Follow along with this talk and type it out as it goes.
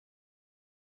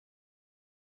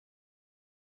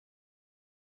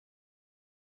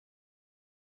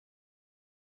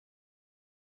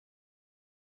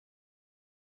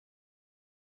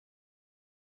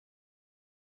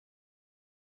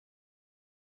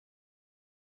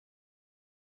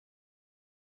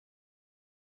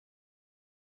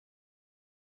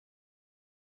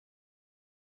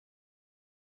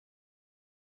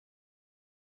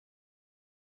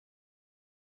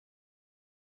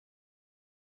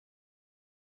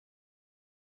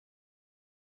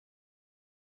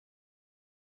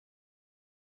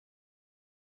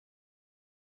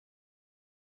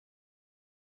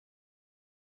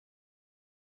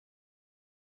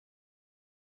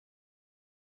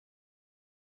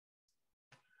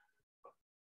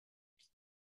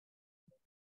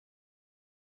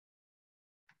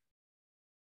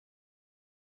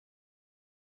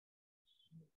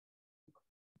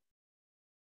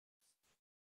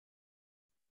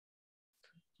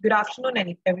Good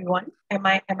afternoon, everyone. Am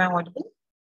I audible?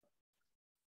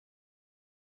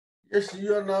 Yes,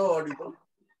 you are now audible.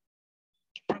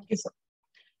 Thank you, sir.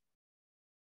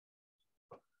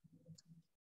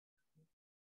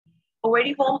 A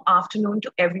very warm afternoon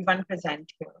to everyone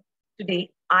present here.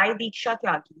 Today, I, Diksha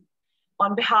Tyagi,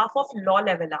 on behalf of Law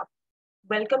Level Up,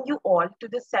 welcome you all to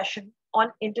this session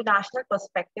on international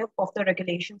perspective of the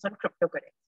regulations on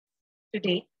cryptocurrency.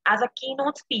 Today, as a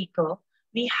keynote speaker,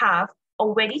 we have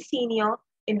a very senior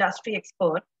industry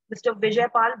expert, Mr. Vijay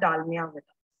Dalmia with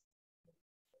us.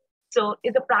 So,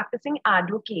 is a practicing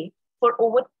advocate for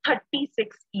over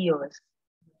 36 years.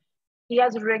 He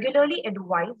has regularly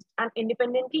advised and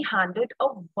independently handled a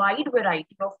wide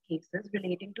variety of cases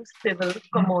relating to civil,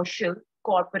 commercial,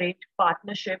 corporate,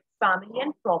 partnership, family,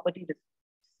 and property disputes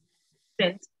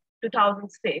since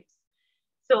 2006.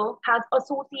 So, has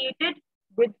associated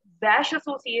with Vash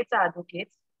Associates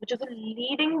Advocates, which is a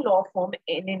leading law firm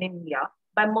in India,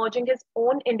 by merging his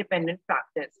own independent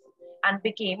practice and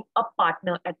became a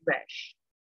partner at Vash.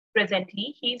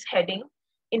 Presently, he is heading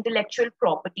intellectual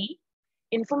property,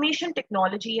 information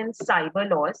technology and cyber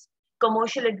laws,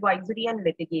 commercial advisory and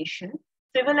litigation,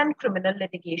 civil and criminal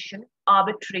litigation,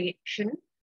 arbitration,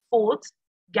 sports,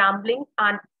 gambling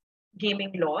and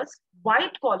gaming laws,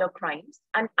 white collar crimes,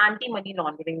 and anti money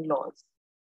laundering laws.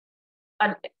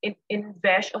 And in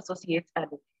Vash Associates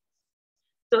Advocates.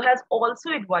 So has also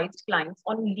advised clients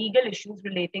on legal issues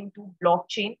relating to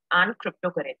blockchain and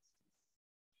cryptocurrency.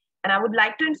 And I would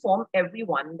like to inform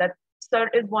everyone that Sir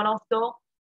is one of the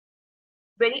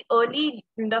very early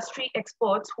industry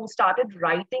experts who started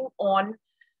writing on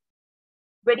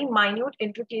very minute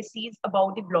intricacies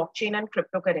about the blockchain and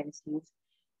cryptocurrencies,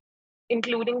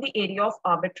 including the area of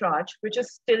arbitrage, which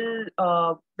is still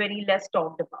very less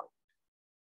talked about.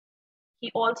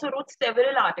 He also wrote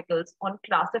several articles on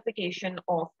classification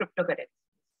of cryptocurrencies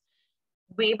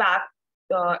way back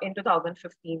in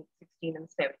 2015, 16, and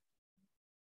 17.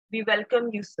 We welcome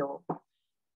you, sir,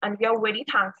 and we are very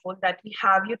thankful that we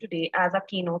have you today as a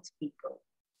keynote speaker.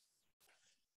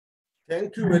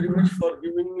 Thank you very much for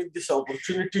giving me this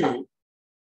opportunity.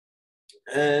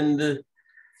 And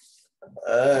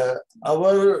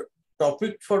our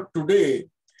topic for today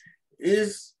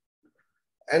is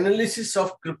analysis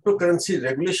of cryptocurrency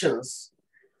regulations,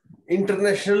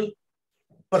 international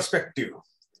perspective.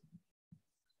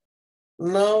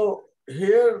 Now,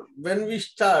 here, when we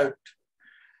start,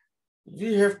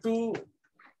 we have to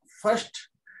first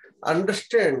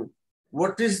understand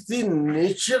what is the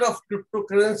nature of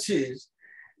cryptocurrencies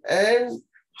and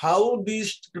how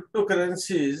these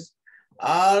cryptocurrencies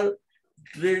are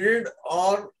traded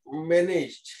or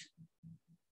managed.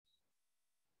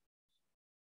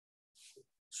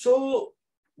 So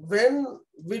when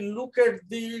we look at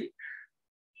the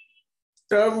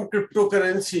term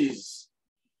cryptocurrencies,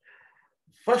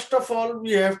 first of all,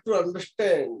 we have to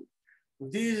understand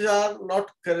these are not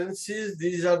currencies,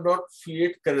 these are not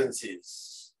fiat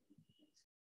currencies.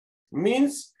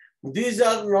 Means these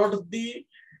are not the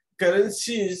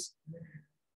currencies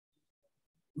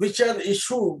which are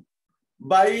issued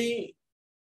by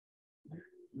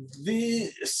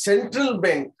the central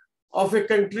bank of a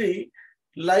country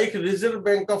like Reserve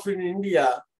Bank of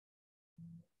India.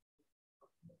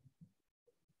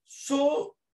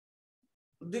 So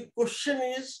the question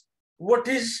is, what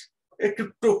is a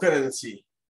cryptocurrency?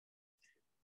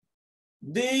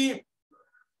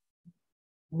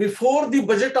 Before the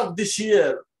budget of this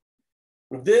year,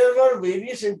 there were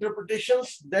various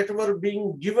interpretations that were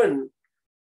being given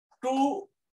to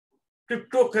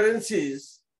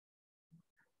cryptocurrencies.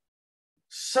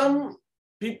 Some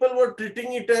people were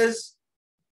treating it as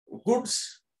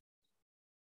goods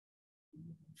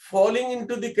falling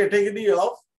into the category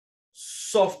of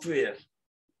software.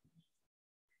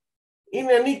 In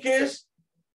any case,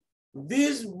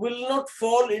 these will not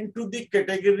fall into the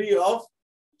category of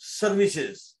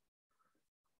services.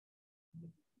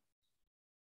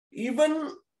 Even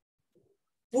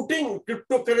putting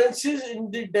cryptocurrencies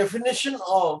in the definition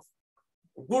of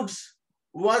goods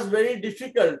was very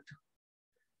difficult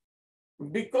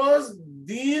because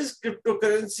these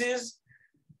cryptocurrencies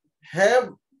have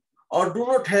or do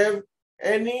not have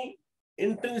any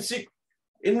intrinsic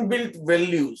inbuilt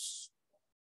values.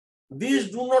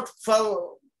 These do not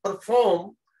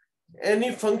perform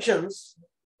any functions.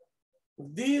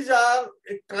 These are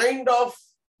a kind of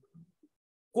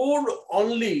code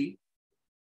only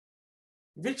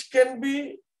which can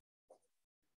be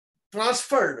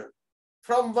transferred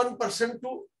from one person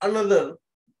to another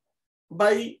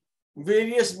by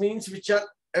various means which are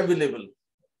available.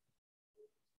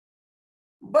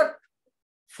 But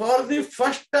for the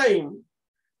first time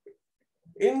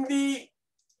in the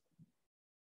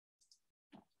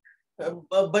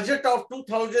budget of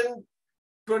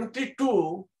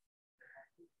 2022,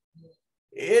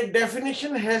 a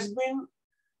definition has been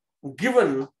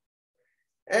given,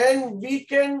 and we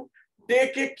can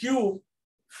take a cue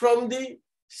from the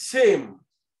same,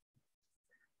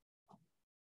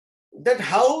 that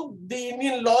how the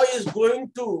Indian law is going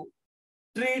to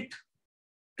treat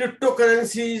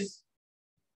cryptocurrencies.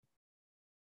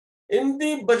 In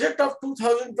the budget of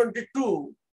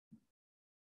 2022,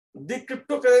 the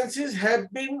cryptocurrencies have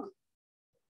been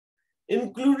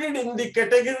included in the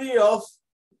category of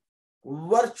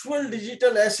virtual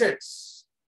digital assets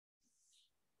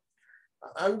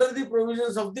under the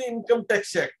provisions of the Income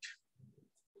Tax Act.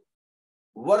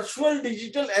 Virtual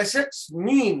digital assets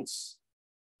means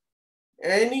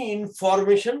any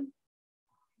information,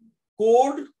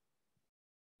 code,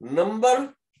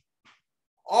 number,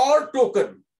 or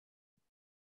token.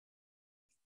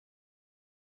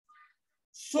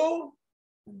 So,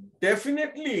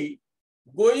 definitely,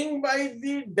 going by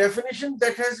the definition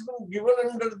that has been given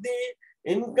under the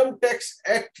Income Tax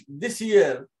Act this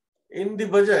year in the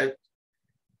budget,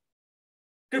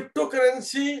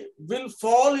 cryptocurrency will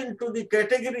fall into the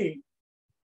category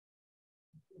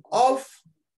of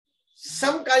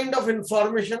some kind of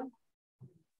information,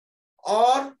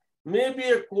 or maybe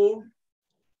a code,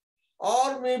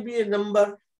 or maybe a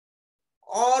number,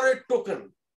 or a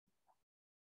token.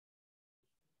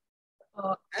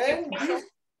 And this,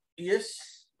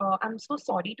 yes. I'm so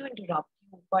sorry to interrupt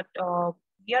you, but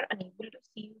we are unable to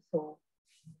see you, sir.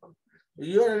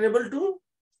 You are unable to?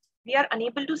 We are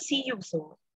unable to see you,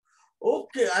 sir.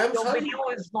 Okay, I'm Your sorry. video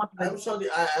is not visible. I'm sorry.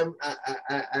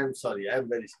 I'm sorry. I'm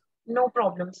very sorry. No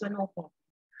problem, sir. No problem.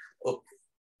 Okay.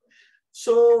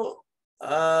 So,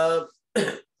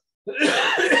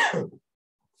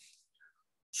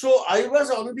 so I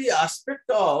was on the aspect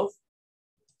of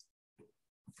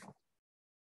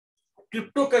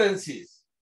cryptocurrencies.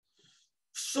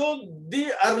 So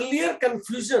the earlier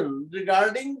confusion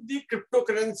regarding the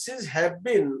cryptocurrencies have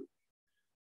been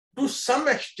to some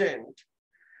extent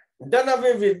done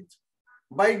away with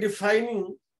by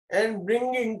defining and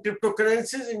bringing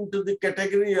cryptocurrencies into the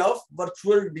category of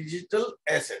virtual digital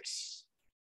assets.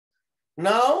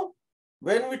 Now,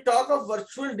 when we talk of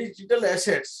virtual digital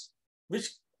assets, which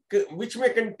may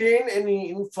contain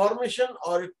any information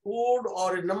or a code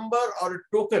or a number or a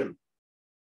token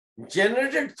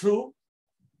generated through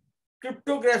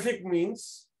cryptographic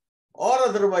means or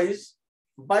otherwise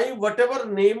by whatever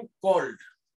name called,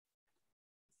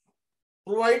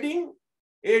 providing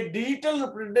a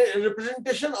digital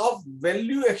representation of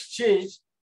value exchange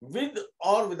with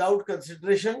or without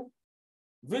consideration,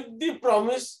 with the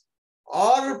promise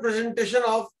or representation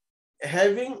of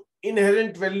having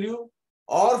inherent value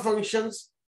or functions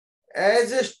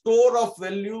as a store of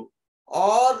value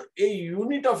or a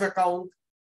unit of account,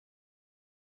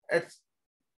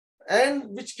 and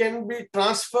which can be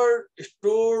transferred,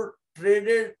 stored,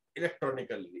 traded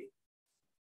electronically.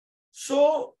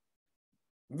 So,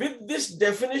 with this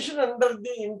definition under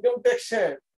the Income Tax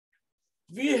Act,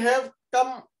 we have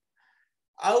come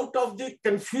out of the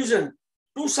confusion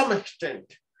to some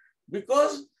extent,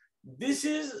 because this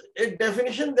is a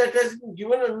definition that has been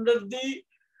given under the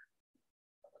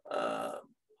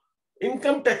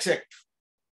Income Tax Act.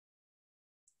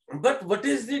 But what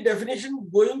is the definition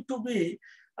going to be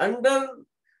under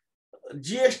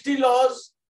GST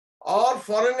laws or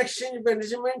Foreign Exchange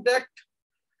Management Act,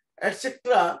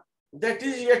 etc.? That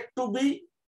is yet to be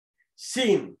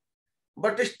seen.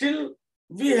 But still,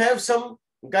 we have some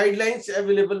guidelines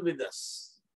available with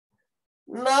us.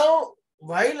 Now,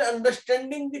 while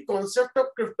understanding the concept of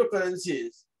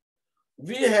cryptocurrencies,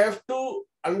 we have to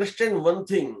understand one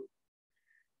thing,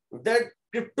 that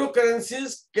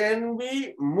cryptocurrencies can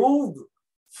be moved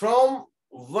from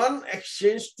one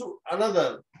exchange to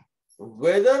another,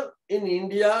 whether in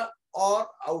India or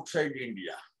outside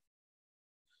India.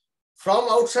 From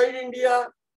outside India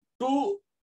to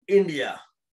India.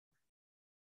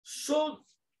 So,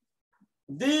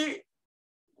 the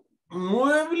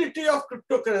movability of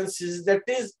cryptocurrencies, that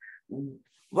is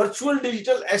virtual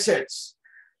digital assets,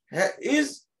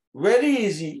 is very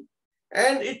easy,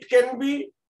 and it can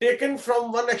be taken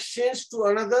from one exchange to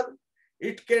another.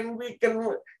 It can be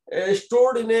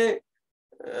stored in a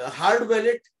hard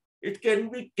wallet. It can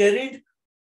be carried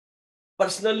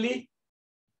personally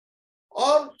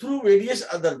or through various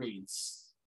other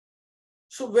means.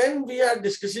 So when we are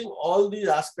discussing all these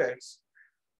aspects,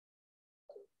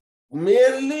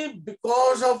 merely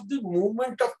because of the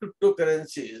movement of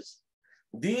cryptocurrencies,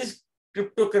 these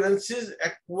cryptocurrencies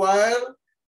acquire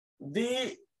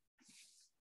the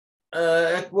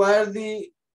acquire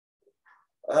the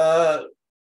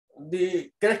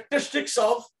characteristics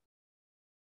of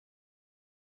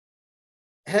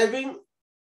having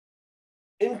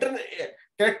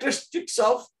characteristics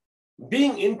of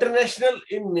being international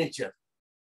in nature.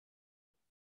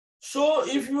 So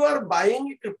if you are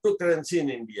buying a cryptocurrency in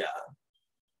India,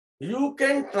 you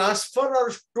can transfer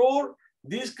or store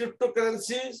these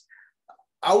cryptocurrencies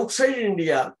outside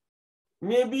India,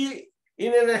 maybe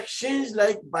in an exchange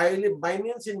like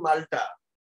Binance in Malta,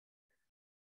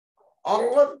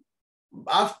 or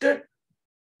after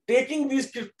taking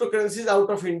these cryptocurrencies out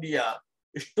of India,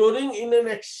 storing in an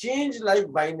exchange like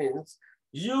Binance,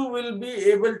 you will be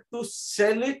able to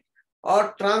sell it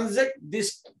or transact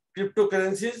these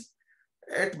cryptocurrencies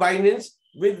at Binance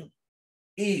with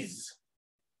ease.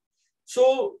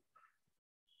 So,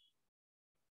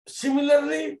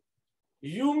 similarly,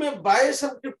 you may buy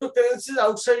some cryptocurrencies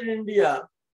outside India,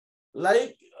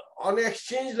 like on an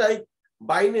exchange like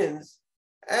Binance,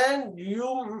 and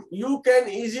you can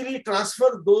easily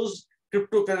transfer those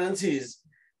cryptocurrencies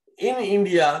in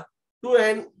India to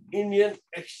an Indian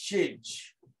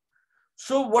exchange.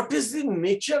 So what is the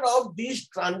nature of these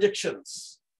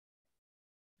transactions?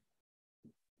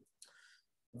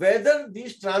 Whether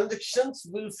these transactions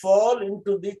will fall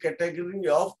into the category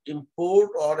of import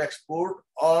or export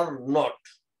or not.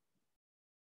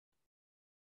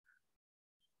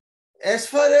 As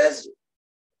far as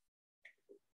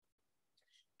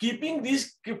keeping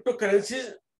these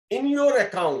cryptocurrencies in your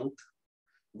account,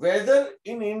 whether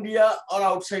in India or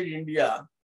outside India,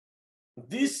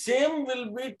 the same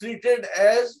will be treated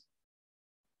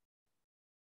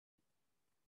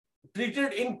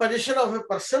in possession of a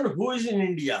person who is in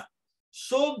India.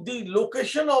 So the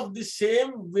location of the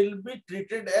same will be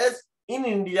treated as in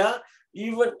India,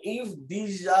 even if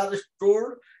these are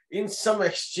stored in some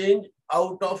exchange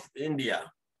out of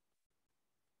India.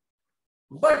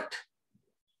 But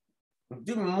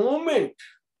the moment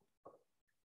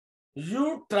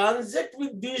you transact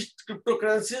with these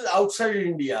cryptocurrencies outside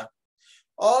India,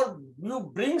 or you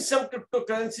bring some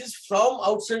cryptocurrencies from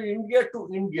outside India to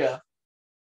India,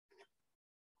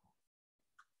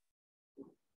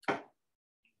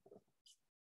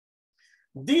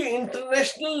 the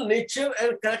international nature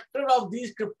and character of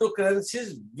these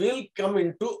cryptocurrencies will come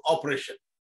into operation.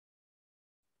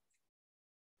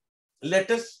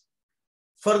 Let us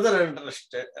further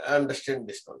understand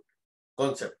this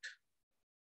concept.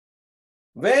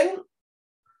 When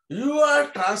you are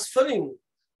transferring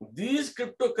these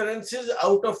cryptocurrencies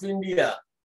out of India,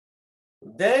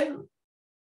 then,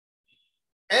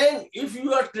 and if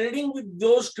you are trading with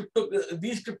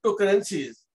these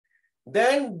cryptocurrencies,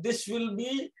 then this will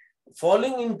be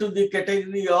falling into the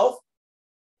category of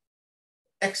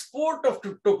export of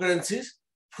cryptocurrencies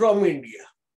from India.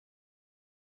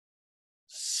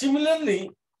 Similarly,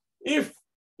 if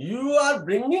you are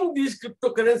bringing these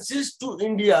cryptocurrencies to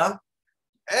India,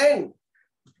 and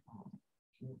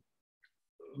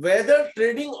whether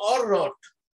trading or not,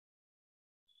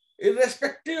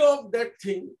 irrespective of that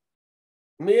thing,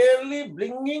 merely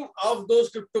bringing of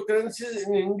those cryptocurrencies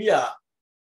in India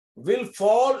will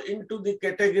fall into the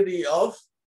category of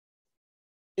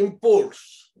import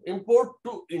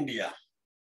to India.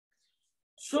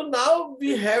 So now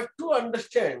we have to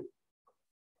understand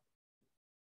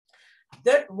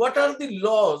that what are the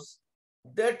laws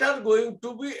that are going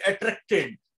to be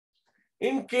attracted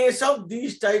in case of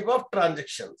these type of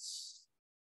transactions.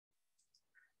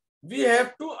 We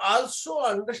have to also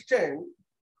understand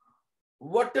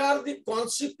what are the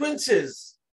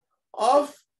consequences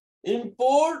of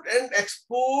import and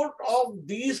export of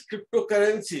these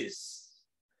cryptocurrencies,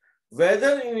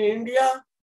 whether in India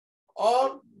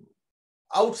or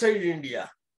outside India.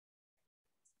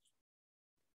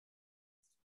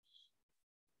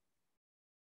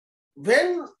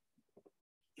 When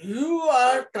you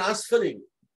are transferring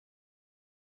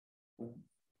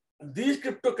these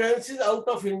cryptocurrencies out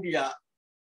of India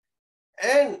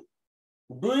and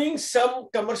doing some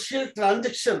commercial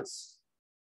transactions,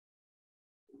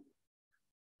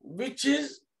 which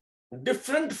is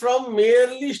different from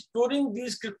merely storing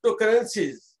these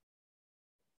cryptocurrencies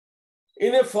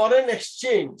in a foreign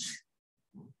exchange,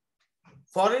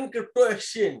 foreign crypto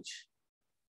exchange.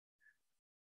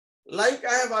 Like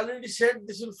I have already said,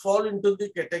 this will fall into the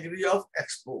category of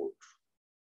export.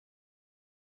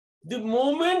 The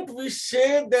moment we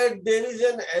say that there is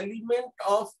an element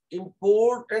of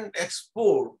import and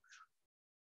export,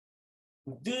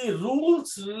 the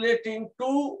rules relating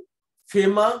to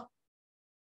FEMA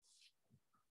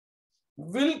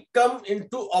will come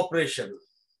into operation.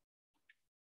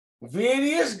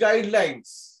 Various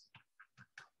guidelines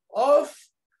of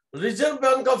Reserve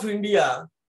Bank of India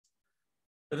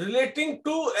relating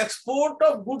to export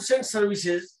of goods and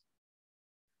services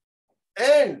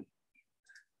and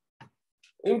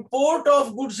import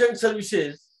of goods and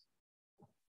services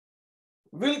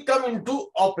will come into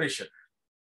operation.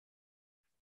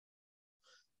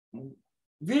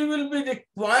 We will be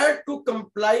required to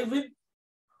comply with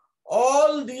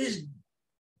all these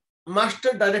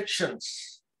master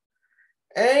directions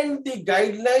and the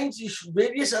guidelines,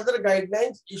 various other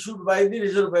guidelines issued by the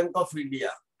Reserve Bank of India,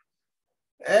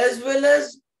 as well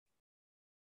as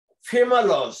FEMA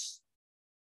laws.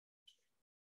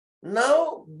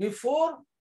 Now, before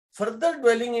further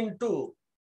dwelling into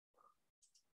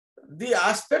the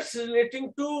aspects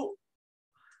relating to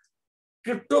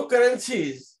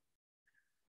cryptocurrencies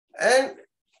and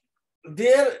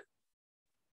their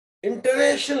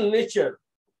international nature,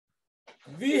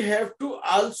 we have to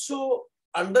also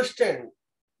understand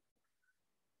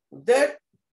that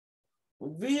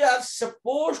we are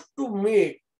supposed to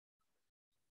make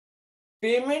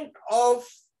payment of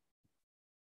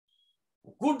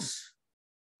goods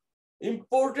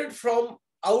imported from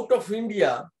out of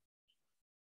India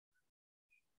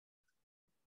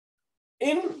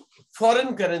in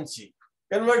foreign currency,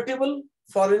 convertible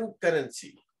foreign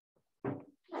currency,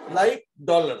 like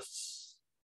dollars.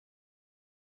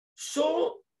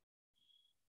 So,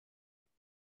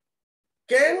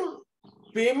 can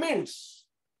payments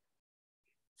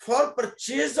for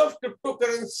purchase of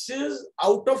cryptocurrencies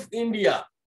out of India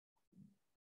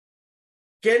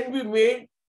can be made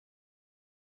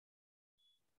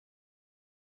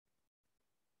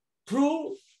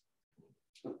through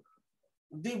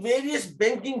the various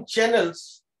banking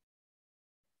channels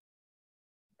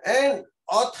and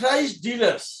authorized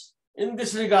dealers in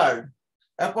this regard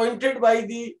appointed by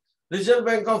the Reserve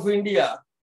Bank of India.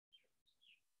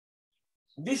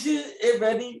 This is a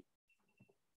very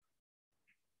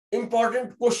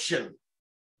important question.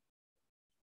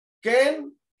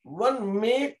 Can one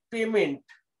make payment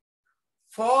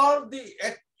for the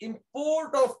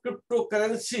import of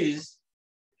cryptocurrencies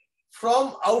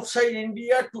from outside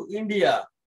India to India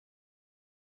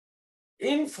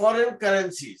in foreign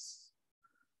currencies?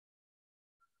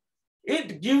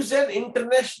 It gives an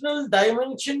international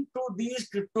dimension to these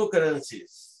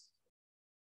cryptocurrencies.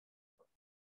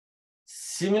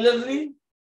 Similarly,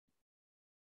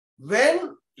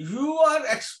 when you are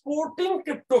exporting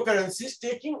cryptocurrencies,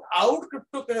 taking out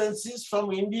cryptocurrencies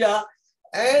from India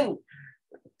and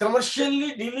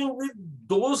commercially dealing with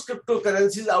those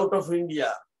cryptocurrencies out of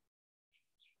India,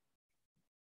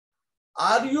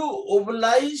 are you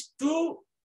obliged to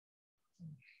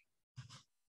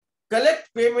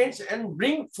collect payments and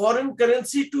bring foreign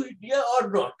currency to India or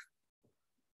not?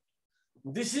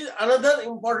 This is another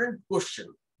important question.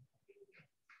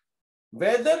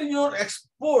 Whether your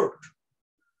export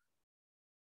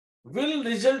will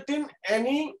result in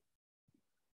any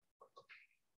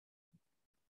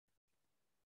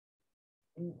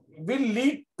will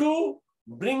lead to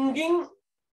bringing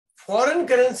foreign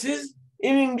currencies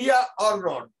in India or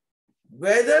not.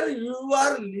 Whether you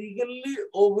are legally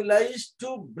obliged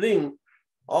to bring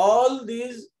all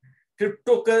these the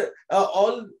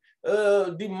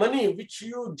money which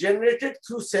you generated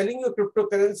through selling your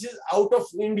cryptocurrencies out of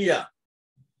India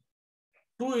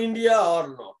to India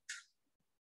or not.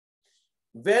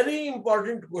 Very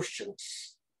important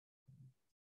questions.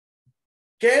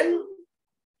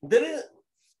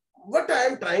 What I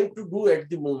am trying to do at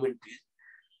the moment is,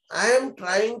 I am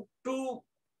trying to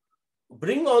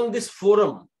bring on this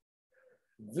forum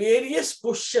various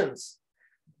questions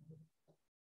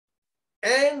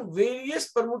and various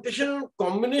permutation and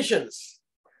combinations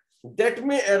that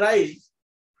may arise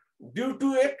due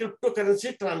to a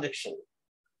cryptocurrency transaction.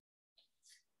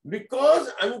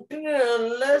 Because until and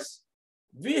unless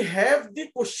we have the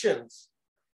questions,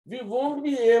 we won't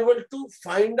be able to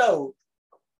find out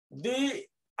the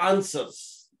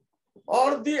answers,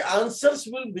 or the answers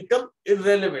will become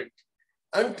irrelevant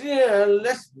until and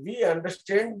unless we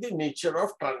understand the nature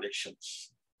of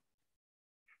transactions.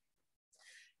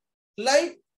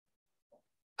 Like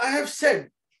I have said,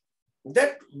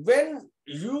 that when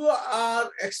you are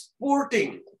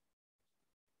exporting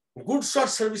goods or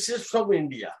services from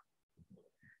India,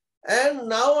 and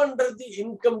now under the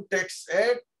Income Tax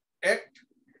Act,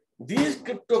 these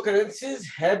cryptocurrencies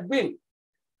have been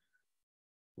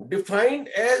defined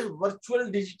as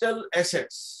virtual digital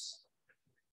assets.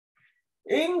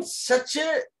 In such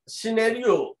a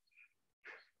scenario,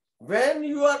 when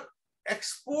you are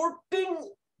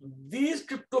exporting these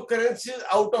cryptocurrencies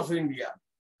out of India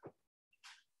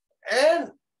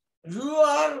and you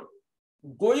are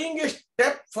going a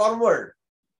step forward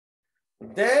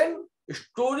then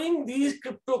storing these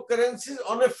cryptocurrencies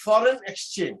on a foreign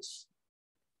exchange,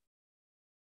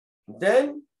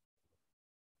 then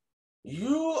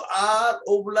you are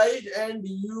obliged and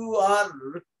you are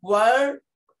required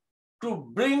to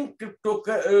bring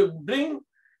bring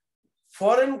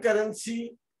foreign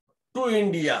currency to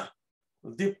India,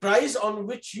 the price on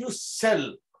which you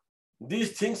sell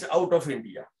these things out of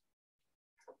India.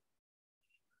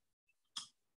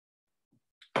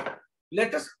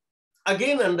 Let us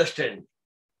again understand.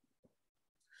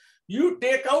 You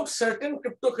take out certain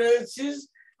cryptocurrencies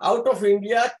out of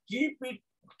India, keep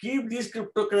these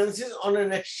cryptocurrencies on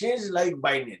an exchange like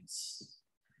Binance,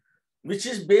 which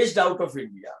is based out of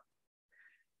India.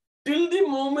 Till the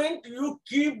moment you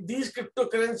keep these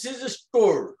cryptocurrencies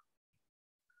stored,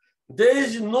 there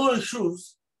is no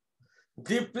issues.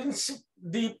 The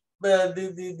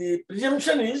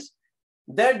presumption is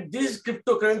that these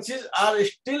cryptocurrencies are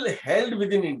still held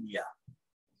within India.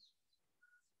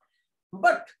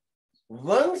 But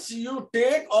once you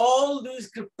take all these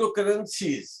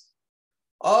cryptocurrencies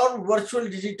or virtual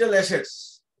digital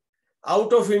assets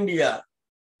out of India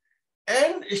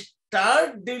and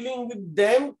start dealing with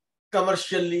them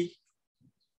commercially,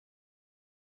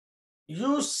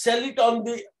 you sell it on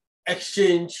the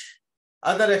exchange,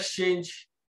 other exchange,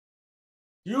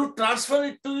 you transfer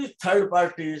it to the third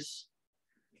parties.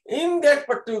 In that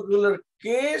particular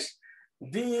case,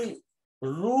 the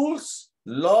rules,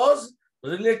 laws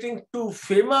relating to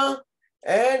FEMA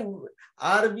and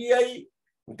RBI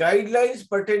guidelines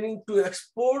pertaining to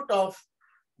export of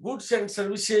goods and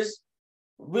services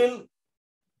will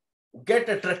get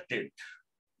attracted.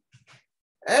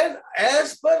 And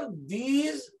as per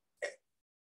these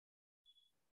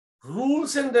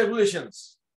rules and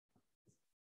regulations,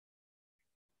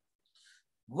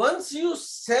 once you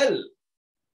sell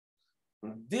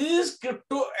these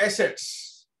crypto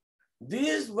assets,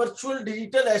 these virtual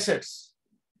digital assets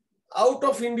out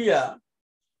of India,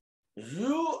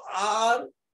 you are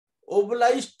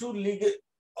obliged to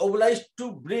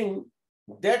bring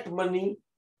that money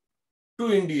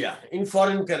to India in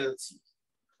foreign currency.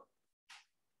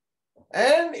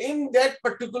 And in that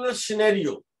particular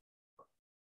scenario,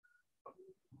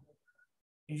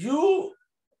 you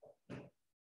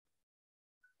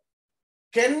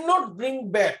cannot bring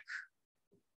back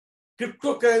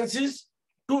cryptocurrencies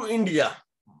to India.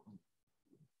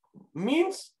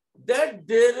 Means that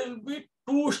there will be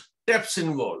two steps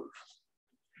involved.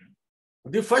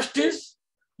 The first is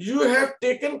you have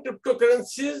taken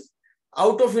cryptocurrencies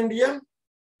out of India,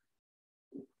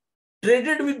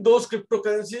 traded with those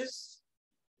cryptocurrencies,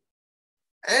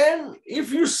 and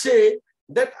if you say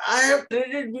that I have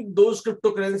traded with those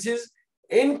cryptocurrencies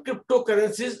in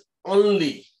cryptocurrencies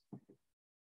only,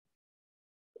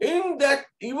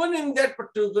 even in that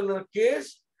particular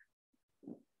case,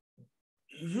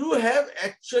 you have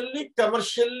actually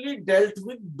commercially dealt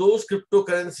with those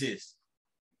cryptocurrencies,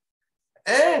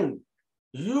 and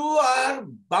you are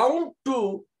bound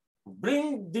to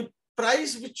bring the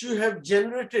price which you have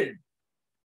generated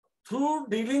through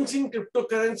dealings in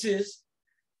cryptocurrencies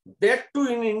back to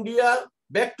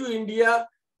India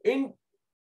in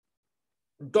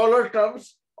dollar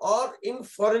terms or in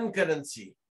foreign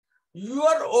currency. You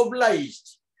are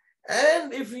obliged,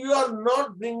 and if you are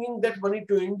not bringing that money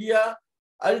to India,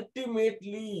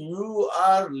 ultimately you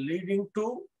are leading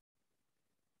to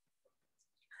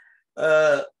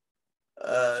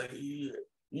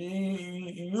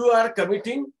you are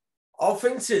committing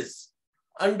offenses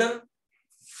under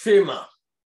FEMA.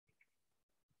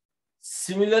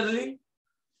 Similarly,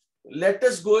 let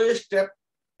us go a step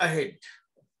ahead.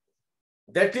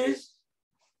 That is,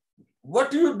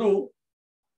 what you do,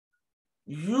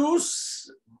 you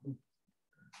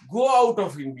go out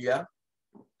of India,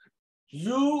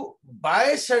 you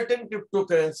buy certain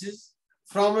cryptocurrencies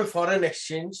from a foreign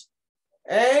exchange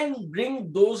and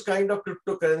bring those kind of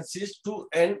cryptocurrencies to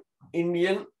an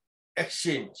Indian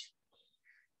exchange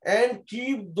and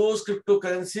keep those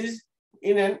cryptocurrencies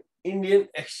in an Indian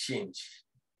exchange.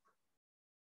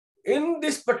 In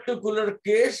this particular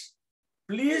case,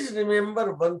 please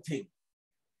remember one thing,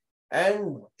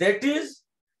 and that is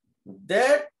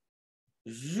that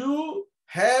you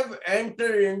have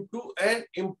entered into an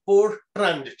import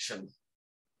transaction.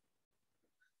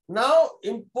 Now,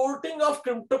 importing of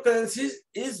cryptocurrencies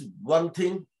is one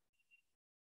thing.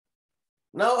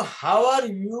 Now, how are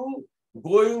you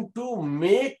going to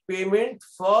make payment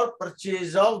for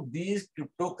purchase of these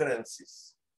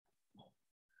cryptocurrencies?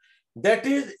 That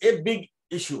is a big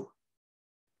issue.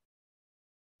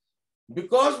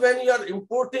 Because when you are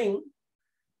importing,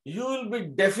 you will be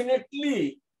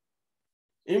definitely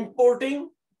importing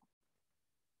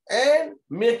and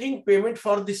making payment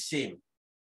for the same.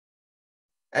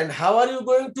 And how are you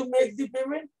going to make the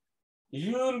payment?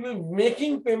 You will be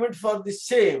making payment for the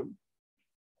same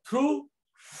through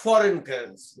foreign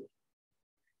currency.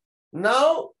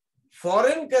 Now,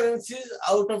 foreign currencies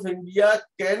out of India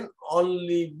can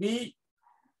only be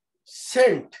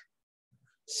sent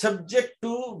subject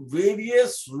to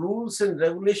various rules and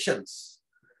regulations,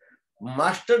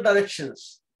 master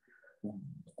directions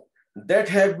that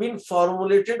have been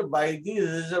formulated by the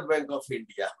Reserve Bank of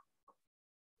India.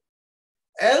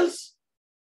 Else,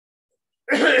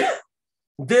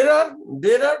 there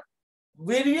are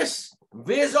various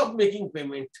ways of making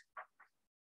payment.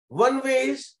 One way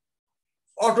is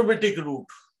automatic route,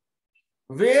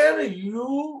 where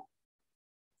you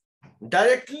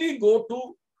directly go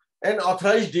to an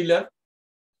authorized dealer,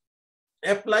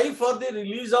 apply for the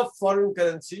release of foreign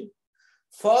currency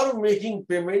for making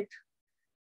payment,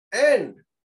 and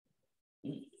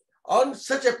on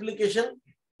such application,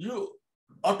 you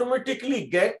automatically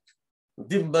get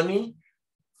the money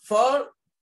for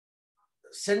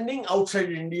sending outside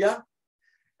India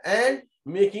and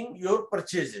making your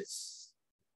purchases.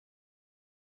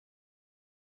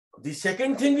 The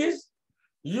second thing is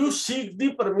you seek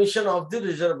the permission of the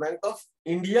Reserve Bank of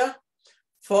India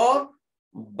for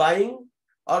buying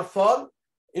or for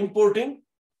importing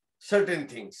certain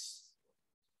things.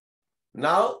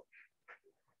 Now,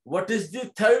 what is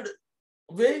the third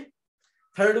way?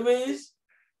 Third way is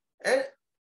an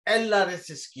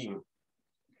LRS scheme,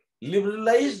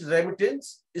 liberalized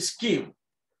remittance scheme,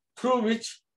 through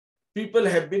which people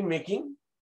have been making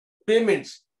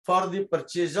payments for the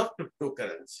purchase of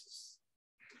cryptocurrencies.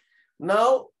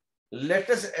 Now, let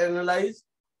us analyze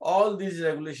all these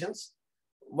regulations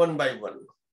one by one.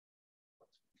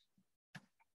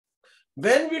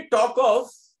 When we talk of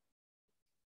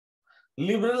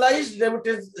liberalized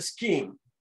remittance scheme,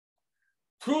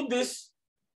 through this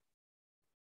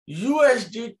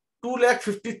USD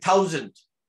 250,000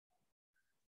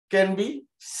 can be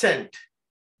sent.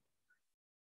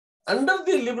 Under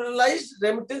the liberalized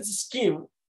remittance scheme,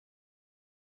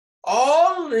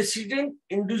 all resident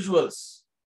individuals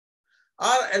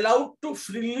are allowed to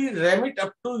freely remit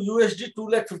up to USD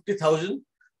 250,000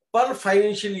 per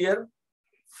financial year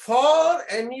for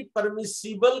any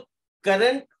permissible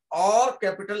current or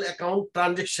capital account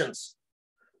transactions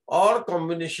or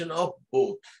combination of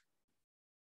both.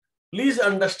 Please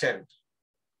understand,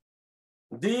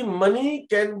 the money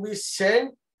can be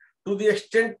sent to the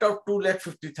extent of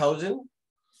 250,000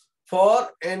 for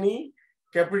any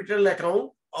capital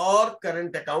account or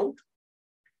current account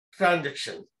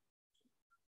transaction.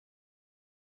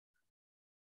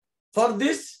 For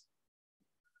this,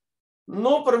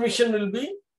 no permission will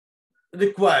be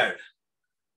required.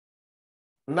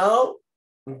 Now,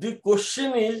 the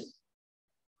question is,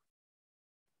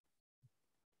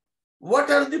 what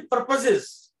are the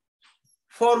purposes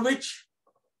for which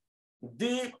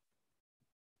the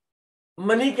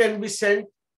money can be sent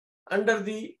under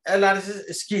the LRS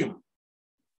scheme?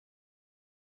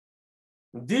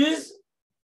 These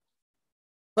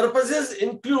purposes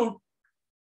include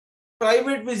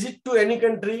private visit to any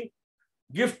country,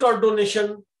 gift or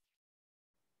donation,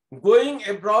 going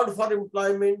abroad for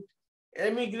employment,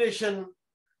 emigration,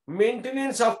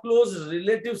 maintenance of close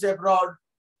relatives abroad,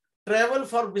 travel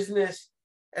for business,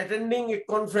 attending a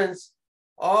conference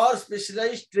or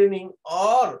specialized training,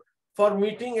 or for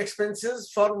meeting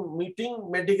expenses, for meeting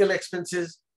medical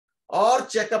expenses or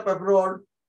checkup abroad,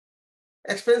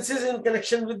 expenses in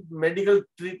connection with medical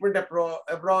treatment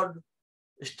abroad,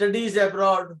 studies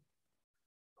abroad,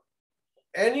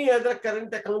 any other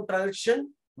current account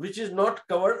transaction which is not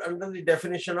covered under the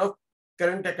definition of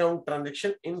current account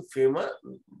transaction in FEMA.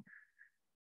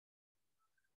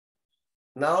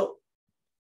 Now,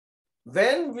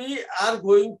 when we are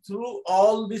going through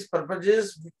all these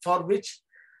purposes for which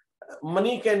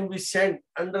money can be sent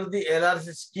under the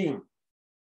LRS scheme,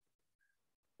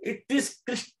 it is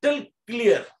crystal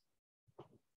clear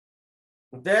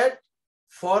that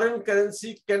foreign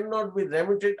currency cannot be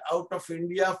remitted out of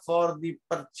India for the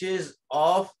purchase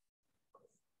of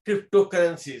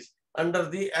cryptocurrencies under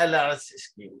the LRS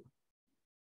scheme.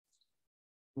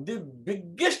 The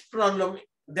biggest problem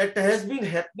that has been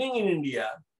happening in India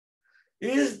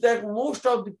is that most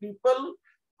of the people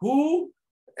who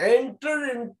enter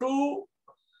into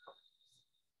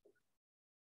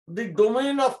the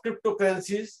domain of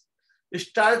cryptocurrencies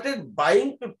started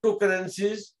buying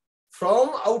cryptocurrencies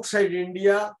from outside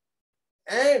India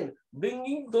and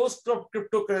bringing those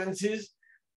cryptocurrencies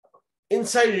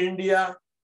inside India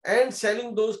and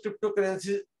selling those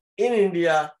cryptocurrencies in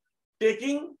India,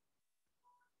 taking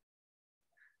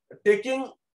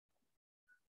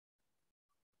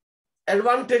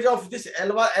advantage of this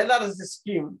LRS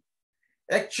scheme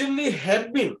actually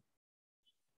have been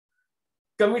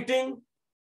committing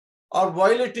or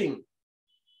violating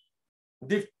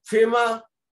the FEMA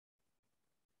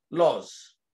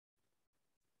laws.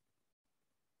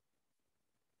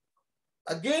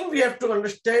 Again, we have to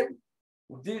understand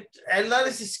the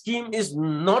LRS scheme is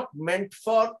not meant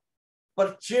for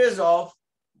purchase of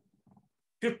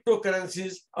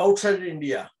cryptocurrencies outside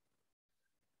India.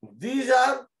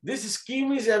 This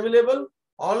scheme is available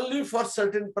only for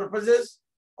certain purposes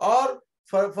or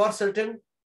for certain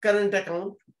current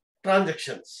account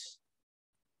transactions.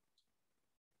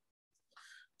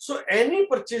 So any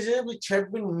purchases which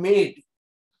have been made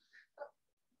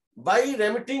by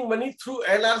remitting money through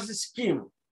LRS scheme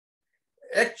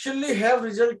actually have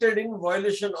resulted in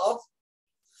violation of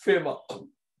FEMA.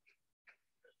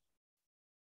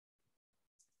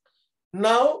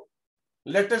 Now,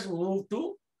 let us move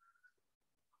to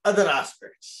other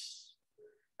aspects.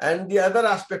 And the other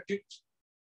aspect is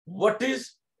what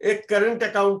is a current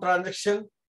account transaction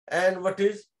and what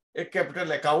is a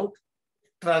capital account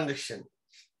transaction.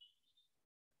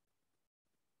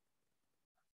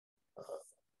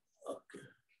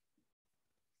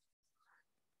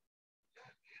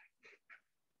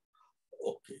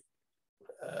 Okay.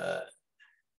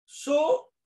 So,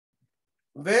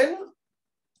 when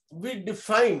we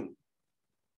define,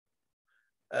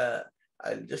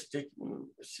 I'll just take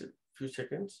a few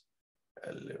seconds.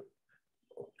 Okay.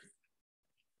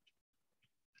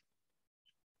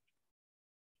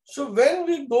 So, when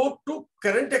we go to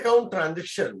current account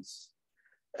transactions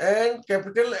and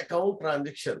capital account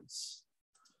transactions,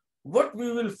 what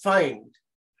we will find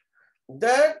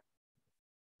that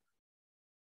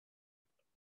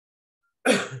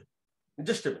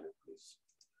just a minute, please.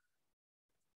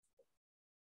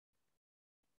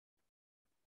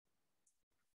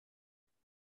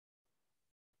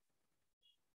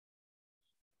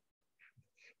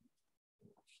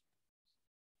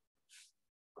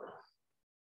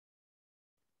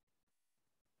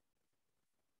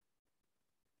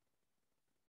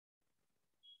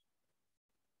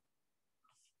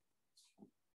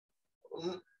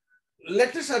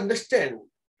 Let us understand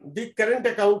the current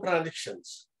account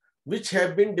transactions which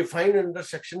have been defined under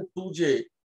Section 2J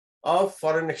of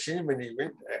Foreign Exchange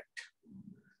Management Act.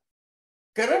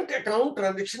 Current account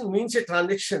transaction means a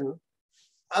transaction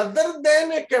other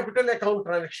than a capital account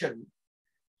transaction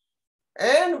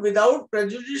and without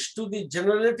prejudice to the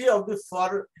generality of the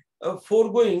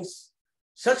foregoings.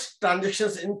 Such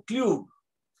transactions include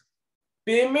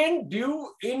payment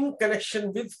due in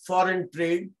connection with foreign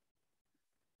trade,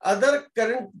 other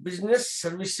current businesses,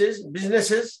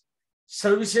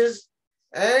 services,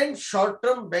 and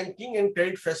short-term banking and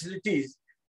credit facilities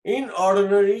in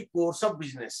ordinary course of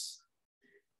business.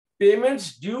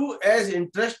 Payments due as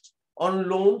interest on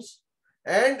loans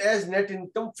and as net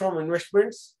income from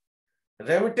investments,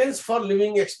 remittance for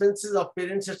living expenses of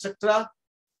parents, etc.,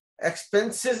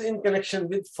 expenses in connection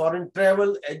with foreign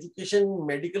travel, education,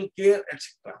 medical care,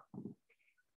 etc.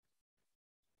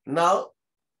 Now,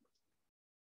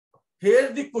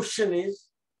 here the question is,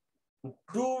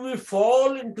 do we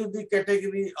fall into the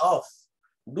category of,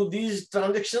 do these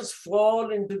transactions fall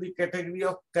into the category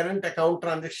of current account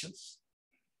transactions?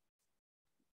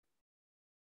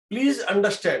 Please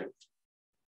understand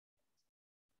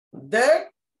that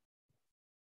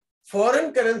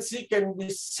foreign currency can be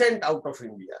sent out of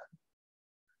India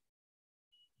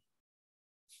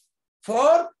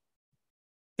for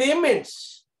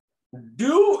payments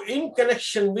due in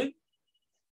connection with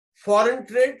foreign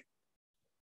trade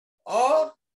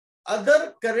or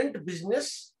other current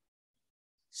business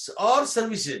or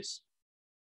services.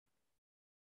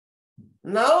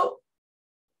 Now,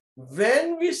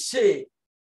 when we say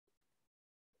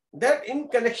that in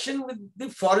connection with the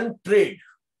foreign trade,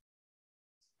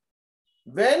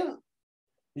 when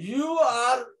you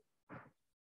are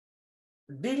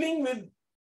dealing with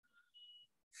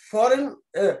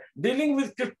dealing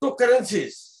with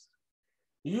cryptocurrencies,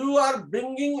 you are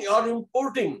bringing or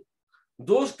importing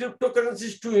those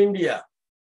cryptocurrencies to India.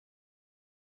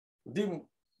 The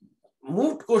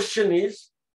moot question is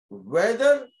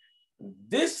whether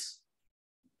these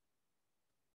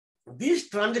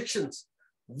transactions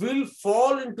will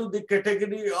fall into the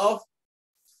category of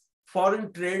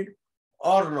foreign trade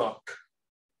or not.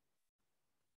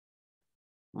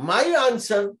 My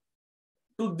answer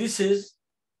to this is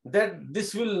that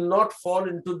this will not fall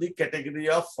into the category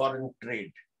of foreign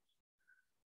trade.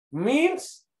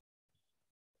 Means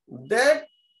that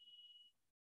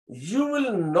you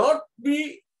will not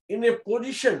be in a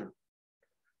position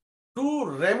to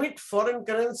remit foreign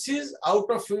currencies out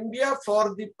of India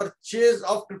for the purchase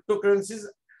of cryptocurrencies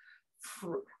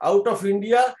out of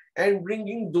India and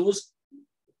bringing those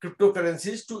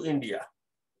cryptocurrencies to India.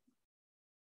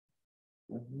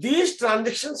 These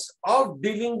transactions of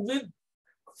dealing with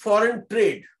foreign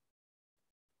trade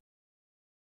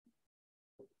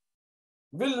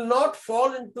will not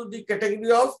fall into the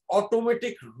category of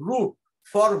automatic route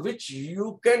for which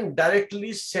you can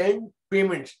directly send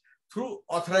payments through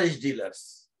authorized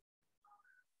dealers.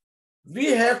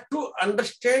 We have to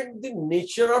understand the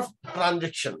nature of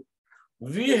transaction.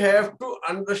 We have to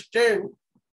understand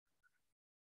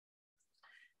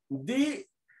the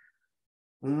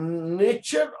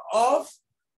nature of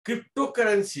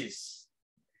cryptocurrencies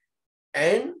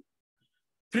and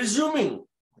presuming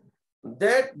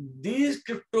that these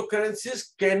cryptocurrencies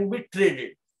can be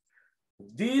traded.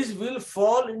 These will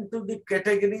fall into the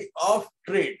category of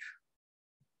trade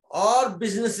or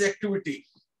business activity.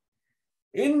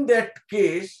 In that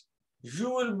case, you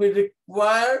will be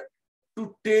required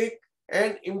to take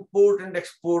an import and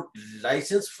export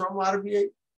license from RBI.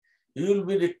 You will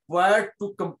be required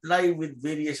to comply with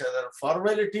various other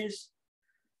formalities,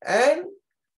 and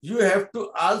you have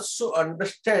to also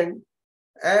understand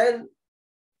and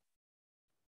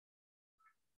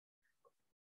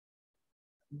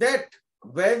that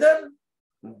whether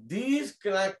these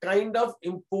kind of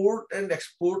import and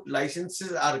export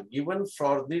licenses are given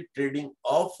for the trading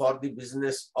of, for the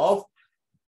business of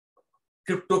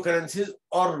cryptocurrencies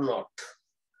or not.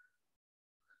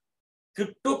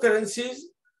 Cryptocurrencies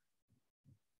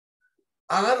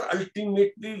are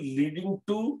ultimately leading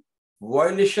to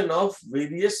violation of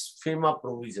various FEMA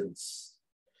provisions.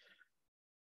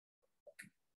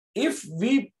 If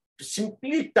we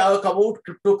simply talk about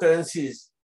cryptocurrencies,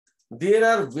 there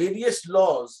are various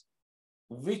laws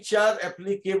which are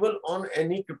applicable on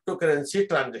any cryptocurrency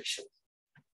transaction.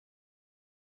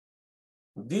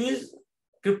 These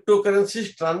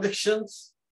cryptocurrency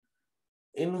transactions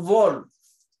involve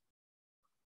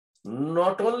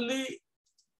not only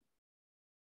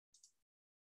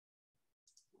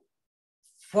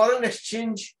Foreign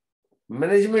Exchange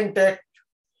Management Act,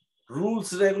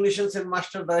 rules, regulations, and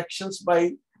master directions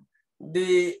by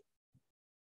the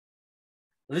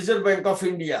Reserve Bank of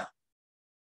India.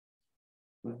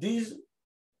 These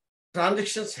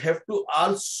transactions have to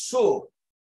also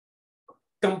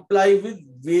comply with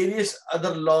various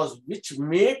other laws which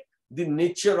make the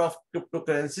nature of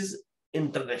cryptocurrencies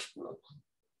international.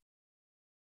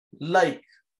 Like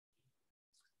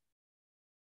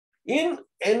in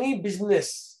any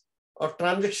business or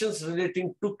transactions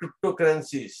relating to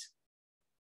cryptocurrencies,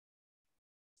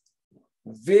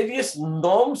 various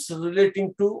norms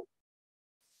relating to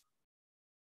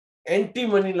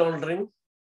anti-money laundering,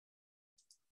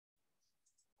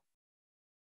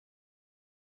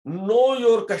 know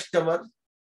your customer,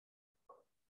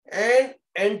 and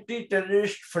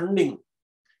anti-terrorist funding,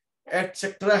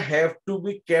 etc. have to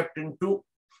be kept into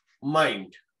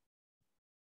mind.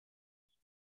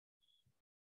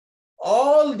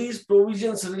 All these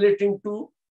provisions relating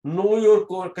to know your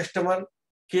core customer,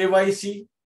 KYC,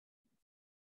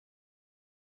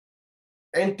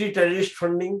 anti-terrorist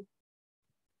funding,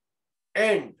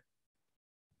 and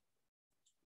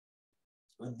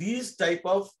these type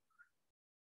of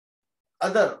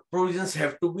other provisions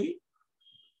have to be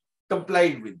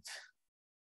complied with.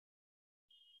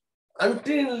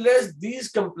 Until and unless these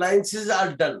compliances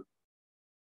are done,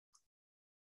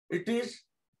 it is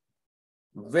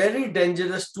very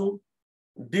dangerous to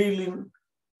deal in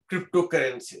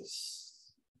cryptocurrencies.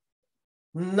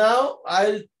 Now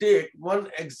I'll take one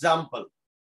example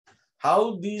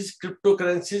how these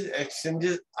cryptocurrencies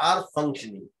exchanges are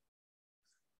functioning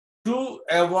to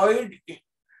avoid,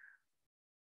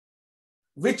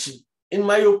 which in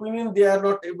my opinion they are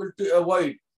not able to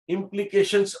avoid,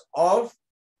 implications of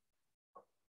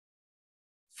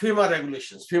FEMA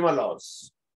regulations, FEMA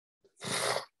laws.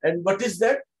 And what is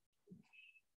that?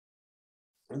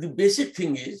 The basic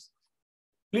thing is,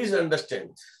 please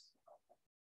understand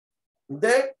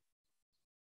that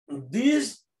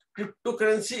these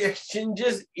cryptocurrency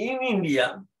exchanges in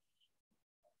India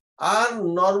are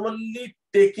normally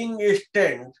taking a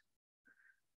stand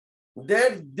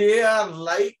that they are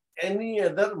like any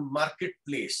other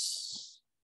marketplace,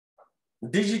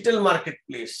 digital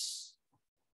marketplace.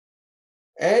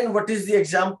 And what is the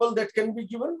example that can be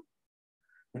given?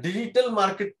 Digital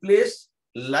marketplace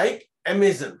like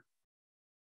Amazon,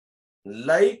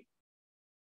 like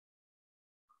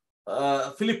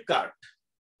Flipkart.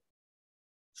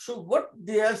 So what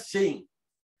they are saying,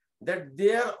 that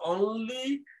they are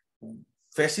only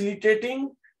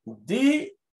facilitating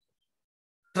the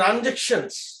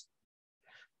transactions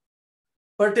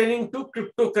pertaining to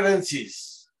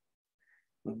cryptocurrencies,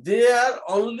 they are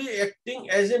only acting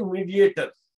as a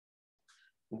mediator.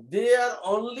 They are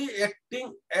only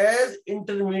acting as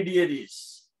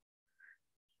intermediaries.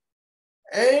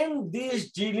 And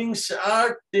these dealings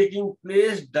are taking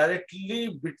place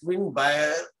directly between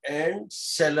buyer and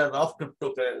seller of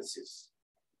cryptocurrencies.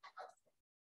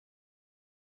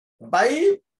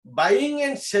 By buying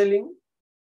and selling,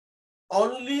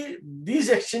 only these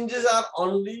exchanges are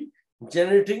only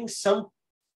generating some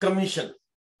commission.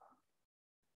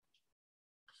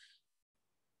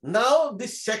 Now, the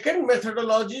second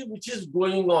methodology which is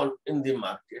going on in the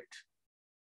market,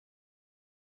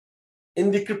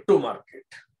 in the crypto market,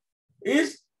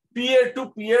 is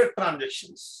peer-to-peer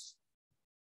transactions,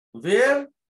 where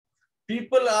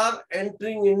people are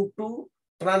entering into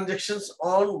transactions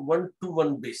on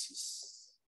one-to-one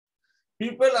basis.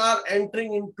 People are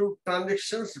entering into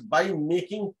transactions by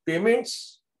making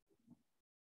payments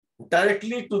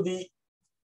directly to the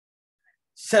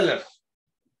seller,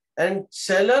 and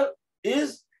seller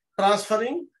is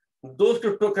transferring those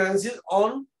cryptocurrencies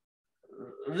on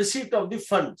receipt of the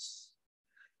funds.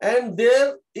 And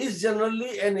there is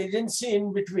generally an agency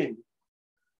in between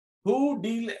who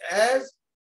deal as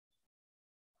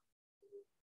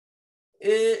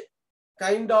a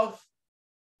kind of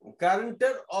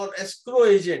guarantor or escrow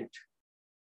agent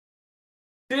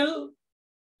till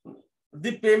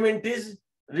the payment is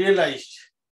realized.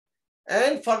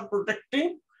 And for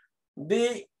protecting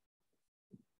the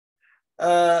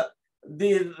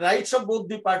rights of both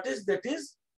the parties, that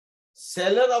is,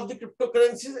 seller of the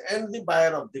cryptocurrencies and the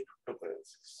buyer of the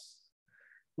cryptocurrencies.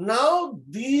 Now,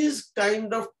 these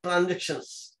kind of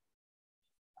transactions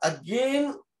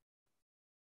again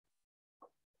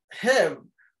have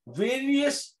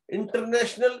various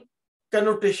international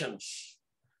connotations,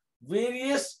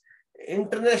 various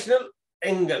international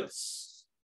angles,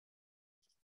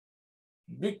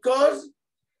 because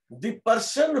the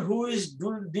person who is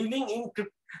dealing in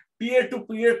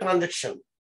peer-to-peer transaction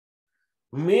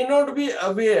may not be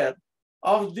aware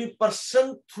of the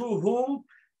person through whom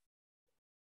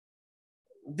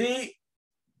the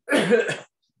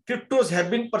cryptos have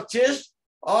been purchased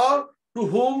or to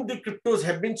whom the cryptos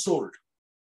have been sold.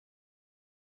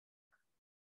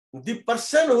 The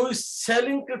person who is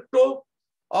selling crypto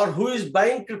or who is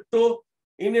buying crypto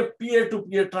in a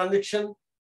peer-to-peer transaction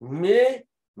may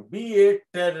be a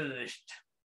terrorist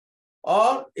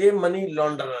or a money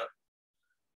launderer.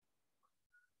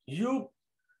 You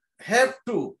have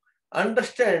to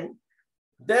understand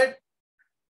that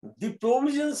the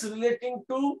provisions relating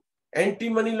to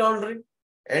anti-money laundering,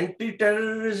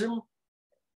 anti-terrorism,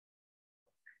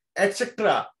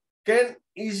 etc. can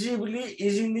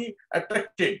easily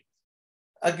attracted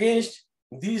against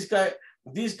these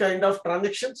kind of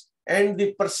transactions and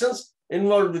the persons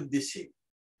involved with the same.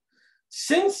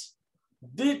 Since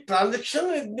the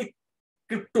transaction in the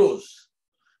cryptos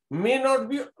may not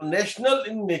be national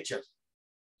in nature,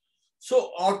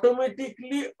 so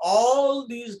automatically all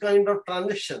these kind of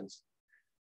transactions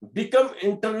become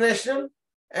international,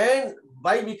 and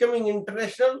by becoming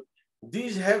international,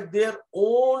 these have their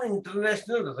own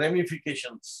international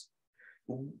ramifications.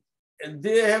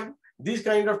 They have these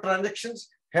kind of transactions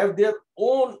have their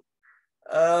own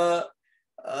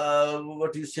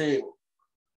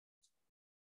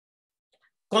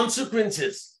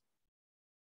consequences.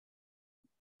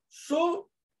 So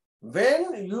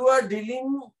when you are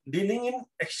dealing in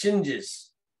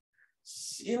exchanges,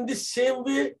 in the same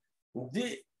way,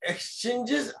 the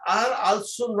exchanges are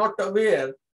also not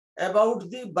aware about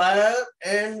the buyer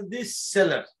and the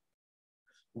seller.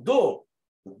 Though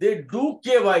they do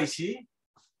KYC,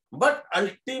 but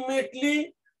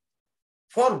ultimately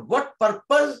for what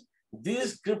purpose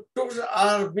these cryptos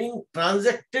are being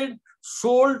transacted,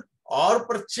 sold or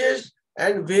purchased,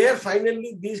 and where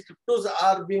finally these cryptos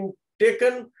are being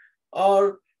taken,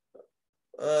 or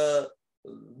the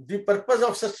purpose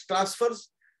of such transfers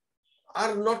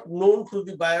are not known to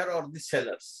the buyer or the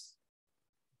sellers.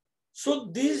 So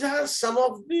these are some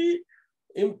of the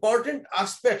important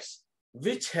aspects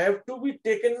which have to be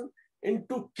taken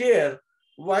into care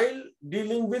while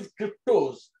dealing with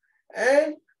cryptos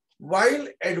and while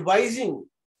advising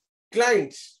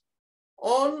clients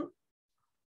on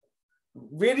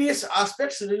various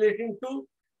aspects relating to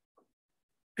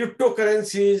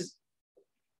cryptocurrencies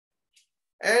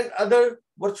and other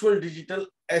virtual digital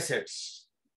assets.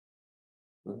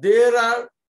 There are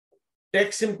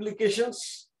tax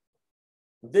implications,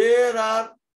 there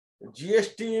are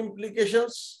GST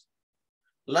implications,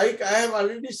 like I have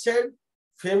already said,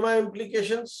 FEMA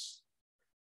implications.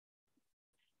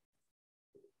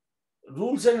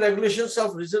 rules and regulations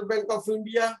of Reserve Bank of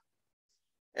India,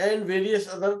 and various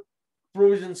other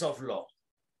provisions of law.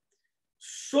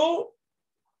 So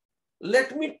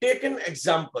let me take an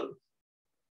example.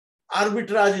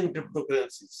 Arbitrage in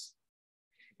cryptocurrencies.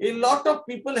 A lot of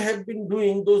people have been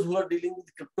doing, those who are dealing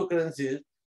with cryptocurrencies,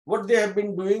 what they have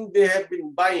been doing, they have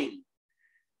been buying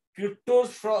cryptos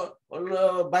from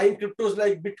buying cryptos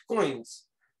like bitcoins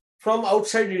from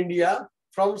outside India,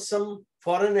 from some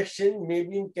foreign exchange,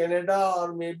 maybe in Canada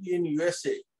or maybe in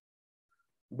USA,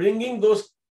 bringing those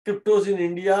cryptos in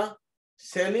India,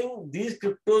 selling these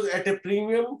cryptos at a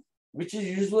premium, which is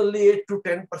usually 8 to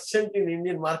 10% in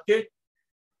Indian market,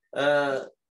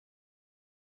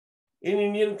 in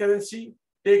Indian currency,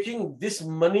 taking this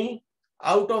money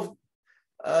out of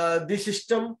the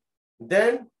system,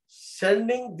 then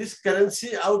sending this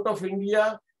currency out of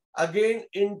India again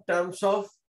in terms of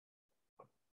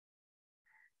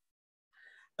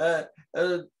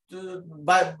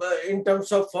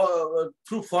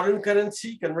through foreign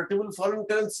currency, convertible foreign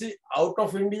currency out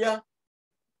of India.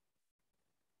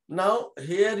 Now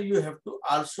here you have to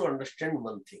also understand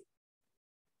one thing,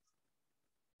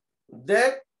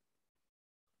 that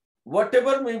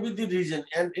whatever may be the reason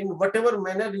and in whatever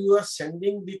manner you are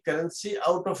sending the currency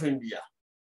out of India,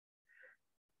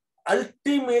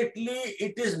 ultimately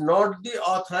it is not the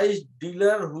authorized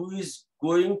dealer who is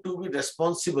going to be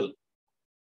responsible.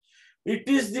 It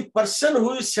is the person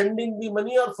who is sending the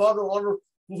money or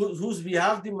whose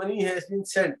behalf the money has been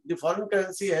sent, the foreign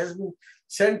currency has been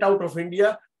sent out of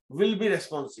India, will be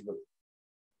responsible.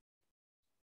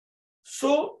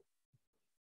 So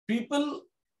people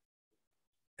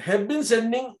have been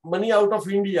sending money out of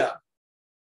India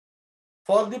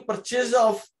for the purchase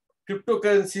of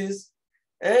cryptocurrencies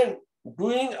and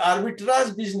doing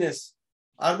arbitrage business,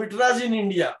 arbitrage in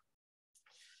India,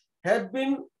 have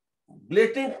been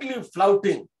blatantly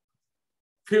flouting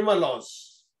FEMA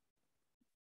laws.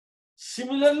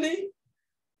 Similarly,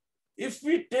 if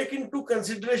we take into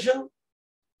consideration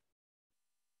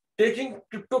taking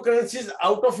cryptocurrencies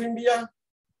out of India,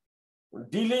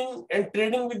 dealing and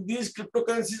trading with these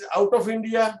cryptocurrencies out of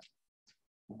India,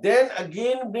 then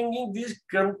again bringing these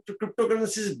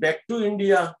cryptocurrencies back to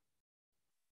India,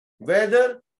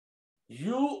 whether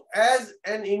you as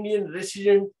an Indian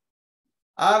resident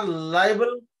are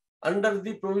liable under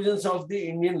the provisions of the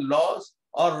Indian laws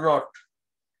or not?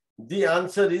 The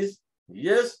answer is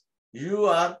yes, you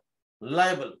are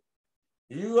liable.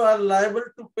 You are liable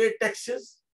to pay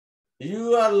taxes.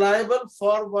 You are liable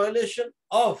for violation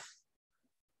of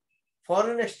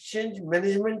Foreign Exchange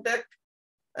Management Act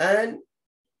and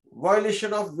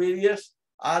violation of various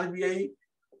RBI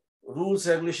rules,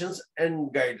 regulations,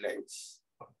 and guidelines.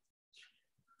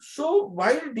 So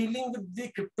while dealing with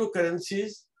the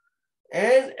cryptocurrencies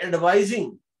and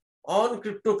advising on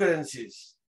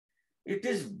cryptocurrencies, it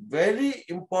is very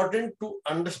important to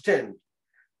understand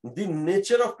the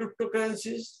nature of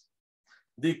cryptocurrencies,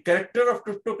 the character of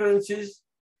cryptocurrencies,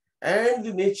 and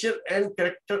the nature and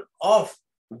character of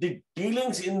the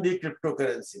dealings in the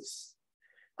cryptocurrencies.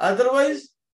 Otherwise,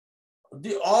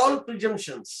 all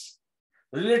presumptions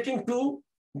relating to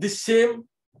the same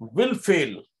will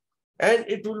fail, and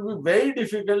it will be very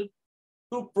difficult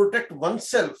to protect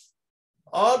oneself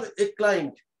or a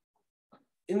client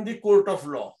in the court of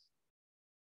law.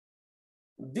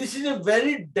 This is a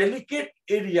very delicate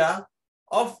area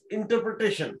of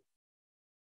interpretation.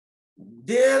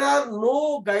 There are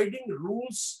no guiding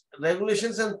rules,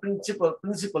 regulations, and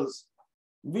principles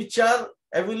which are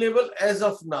available as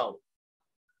of now.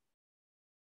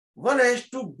 One has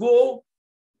to go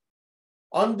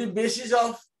on the basis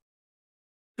of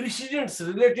precedents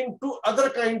relating to other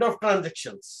kind of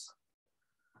transactions.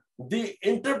 The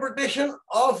interpretation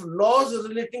of laws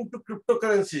relating to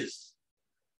cryptocurrencies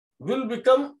will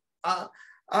become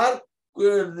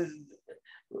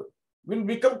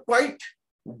quite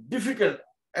difficult,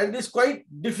 and is quite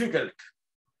difficult,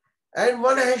 and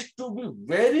one has to be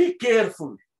very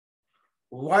careful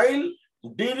while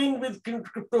dealing with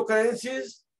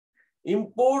cryptocurrencies,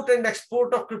 import and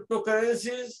export of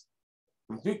cryptocurrencies,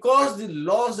 because the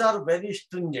laws are very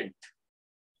stringent.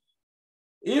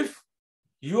 If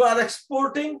you are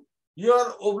exporting, you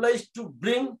are obliged to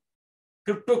bring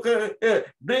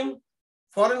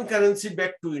foreign currency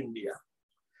back to India.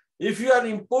 If you are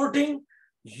importing,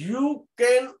 you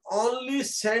can only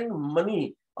send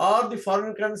money or the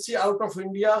foreign currency out of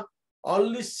India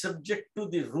only subject to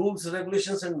the rules,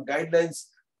 regulations, and guidelines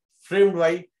framed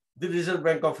by the Reserve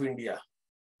Bank of India.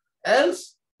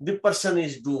 Else, the person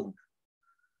is doomed.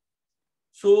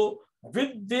 So,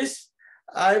 with this,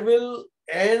 I will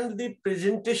end the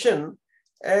presentation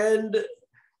and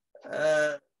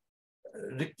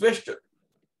request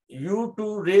you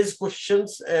to raise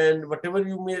questions and whatever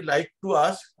you may like to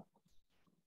ask.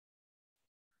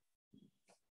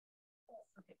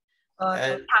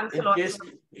 And thanks a lot.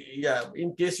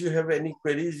 In case you have any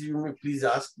queries, you may please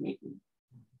ask me.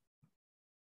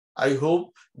 I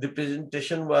hope the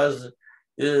presentation was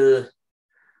you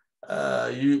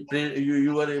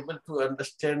were able to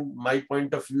understand my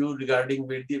point of view regarding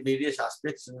various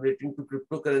aspects relating to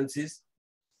cryptocurrencies.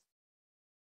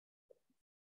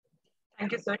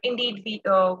 Thank you, sir. Indeed,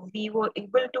 we were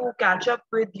able to catch up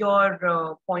with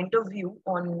your point of view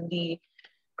on the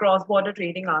cross-border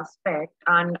trading aspect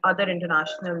and other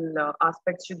international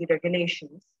aspects to the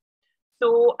regulations.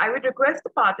 So I would request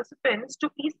the participants to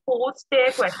please post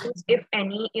their questions, if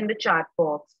any, in the chat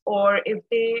box, or if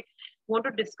they want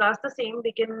to discuss the same,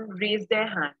 they can raise their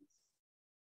hands.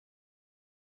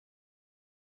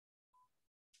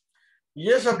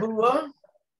 Yes, Apurva.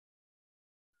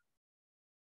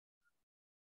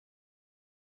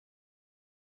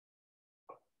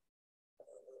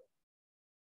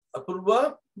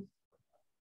 Apurva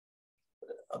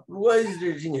is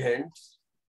raising hands.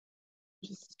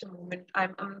 Just a moment.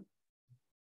 I'm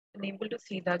unable to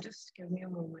see that. Just give me a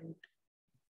moment.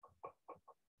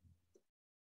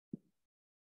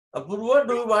 Apurva,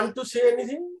 do you want to say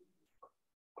anything?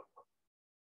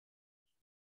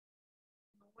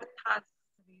 No one has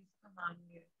raised the hand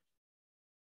yet.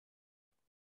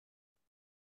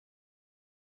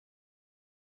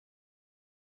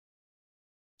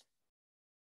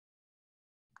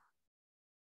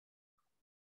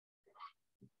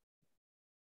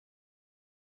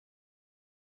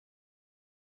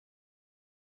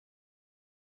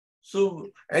 So,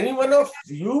 any one of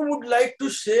you would like to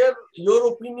share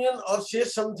your opinion or say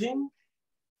something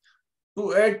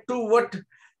to add to what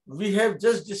we have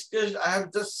just discussed? I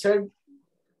have just said.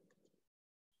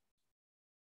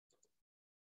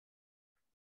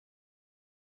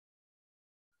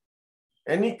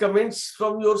 Any comments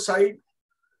from your side?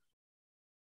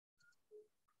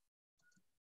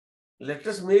 Let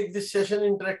us make this session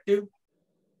interactive.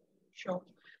 Sure.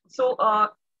 So,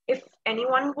 if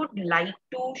anyone would like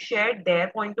to share their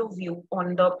point of view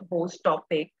on the proposed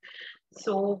topic,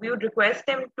 so we would request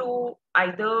them to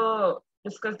either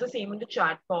discuss the same in the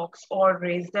chat box or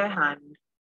raise their hand.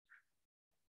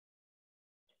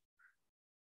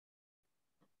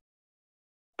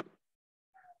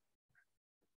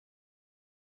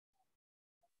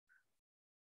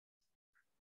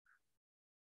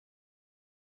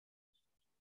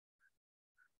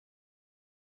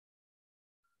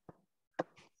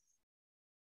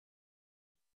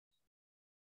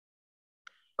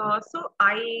 So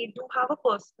I do have a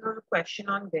personal question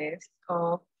on this.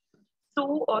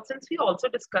 Since we also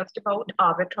discussed about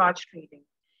arbitrage trading,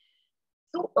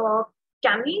 so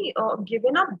can we give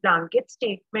in a blanket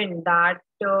statement that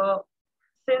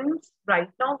since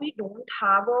right now we don't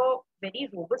have a very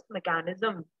robust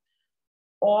mechanism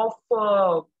of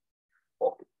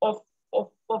of,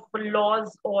 of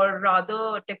laws, or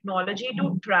rather technology,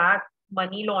 to track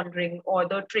money laundering or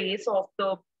the trace of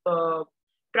the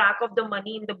track of the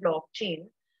money in the blockchain.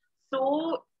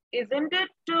 So isn't it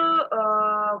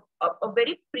a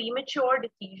very premature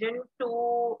decision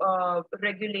to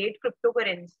regulate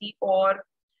cryptocurrency, or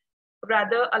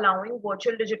rather allowing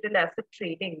virtual digital asset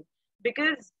trading?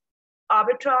 Because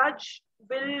arbitrage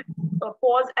will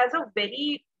pose as a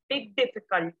very big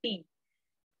difficulty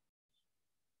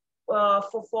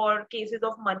for cases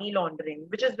of money laundering,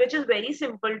 which is very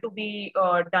simple to be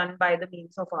done by the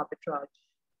means of arbitrage.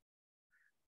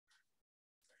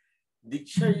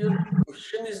 Diksha, your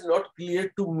question is not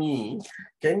clear to me.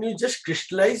 Can you just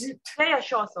crystallize it? Yeah,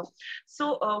 sure, sir.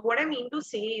 So what I mean to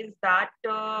say is that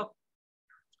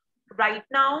right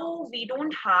now we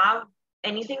don't have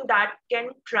anything that can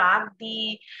track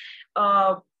the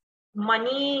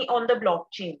money on the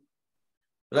blockchain.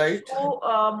 Right. So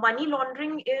money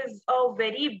laundering is a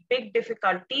very big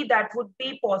difficulty that would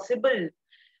be possible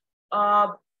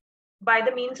by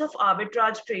the means of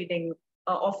arbitrage trading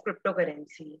of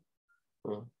cryptocurrency.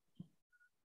 So,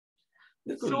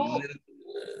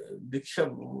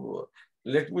 Diksha,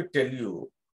 let me tell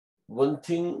you, one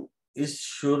thing is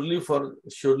surely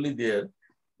there.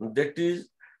 That is,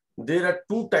 there are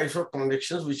two types of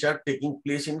transactions which are taking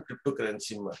place in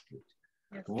cryptocurrency market.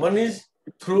 Yes. One is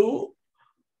through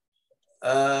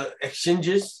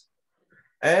exchanges,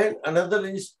 and another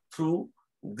is through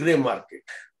gray market.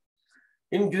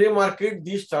 In gray market,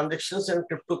 these transactions and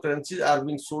cryptocurrencies are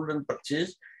being sold and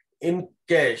purchased in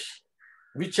cash,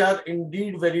 which are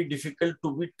indeed very difficult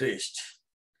to be traced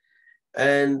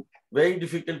and very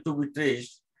difficult to be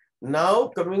traced. Now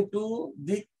coming to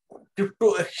the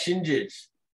crypto exchanges.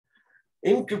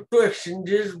 In crypto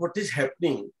exchanges, what is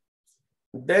happening?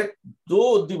 That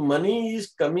though the money is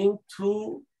coming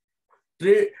through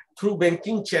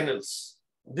banking channels,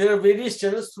 there are various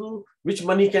channels through which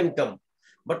money can come.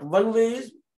 But one way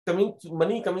is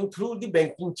money coming through the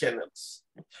banking channels.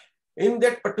 In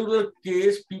that particular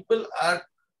case, people are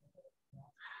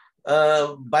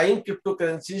buying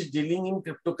cryptocurrencies, dealing in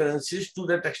cryptocurrencies. To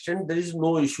that extent, there is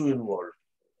no issue involved.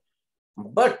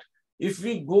 But if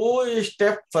we go a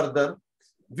step further,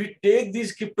 we take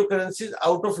these cryptocurrencies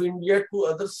out of India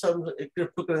to some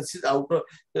cryptocurrencies out of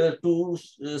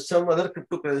some other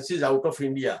cryptocurrencies out of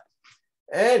India,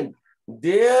 and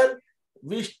there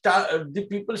the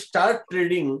people start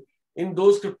trading in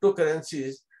those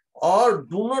cryptocurrencies, or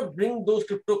do not bring those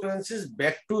cryptocurrencies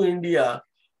back to India,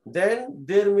 then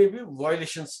there may be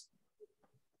violations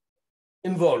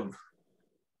involved.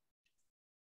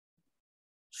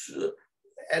 So,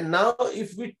 and now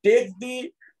if we take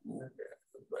the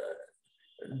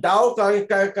DAO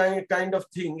kind of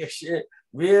thing,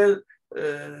 where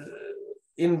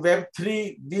in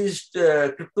Web3 these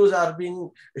cryptos are being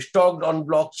stocked on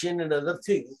blockchain and other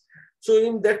things. So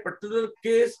in that particular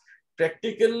case,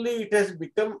 practically it has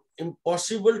become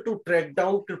impossible to track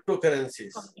down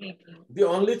cryptocurrencies. Completely. The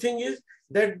only thing is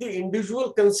that the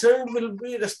individual concerned will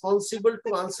be responsible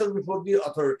to answer before the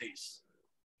authorities.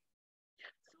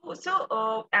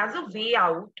 So, as a way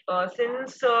out,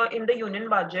 since in the union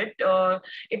budget,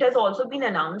 it has also been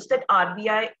announced that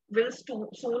RBI will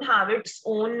soon have its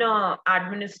own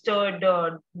administered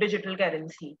digital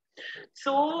currency.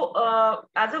 So,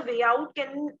 as a way out,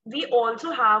 can we also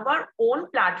have our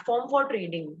own platform for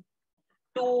trading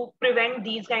to prevent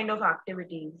these kind of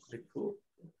activities?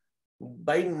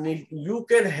 You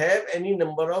can have any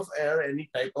number of any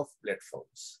type of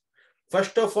platforms.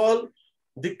 First of all,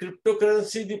 the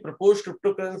cryptocurrency, the proposed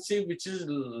cryptocurrency, which is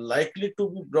likely to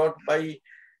be brought by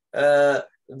the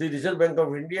Reserve Bank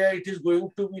of India, it is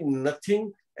going to be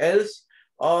nothing else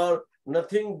or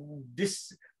nothing.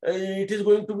 It is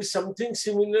going to be something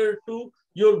similar to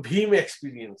your Bhim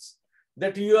experience,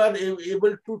 that you are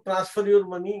able to transfer your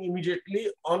money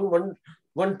immediately on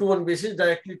one-to-one basis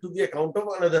directly to the account of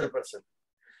another person.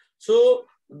 So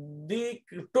the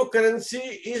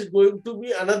cryptocurrency is going to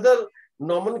be another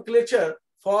nomenclature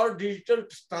for digital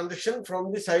transaction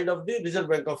from the side of the Reserve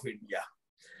Bank of India.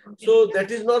 So that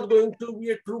is not going to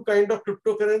be a true kind of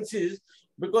cryptocurrencies,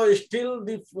 because still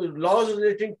the laws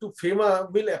relating to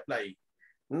FEMA will apply.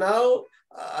 Now,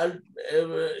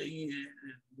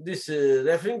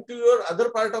 referring to your other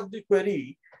part of the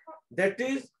query, that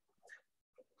is,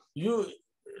 you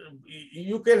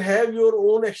can have your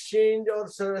own exchange or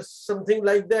something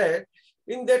like that.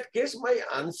 In that case, my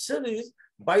answer is,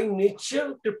 by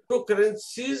nature,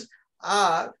 cryptocurrencies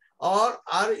are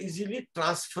easily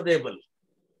transferable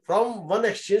from one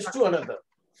exchange to another.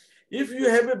 If you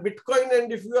have a Bitcoin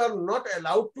and if you are not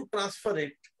allowed to transfer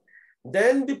it,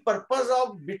 then the purpose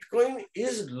of Bitcoin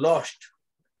is lost.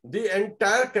 The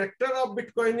entire character of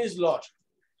Bitcoin is lost.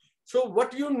 So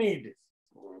what you need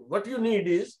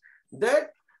is that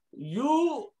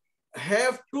you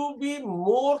have to be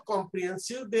more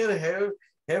comprehensive. There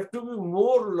have to be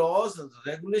more laws and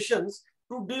regulations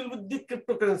to deal with the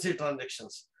cryptocurrency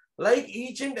transactions. Like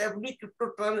each and every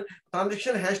crypto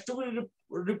transaction has to be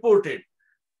reported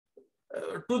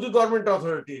to the government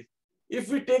authorities. If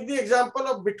we take the example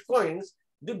of Bitcoins,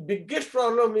 the biggest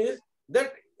problem is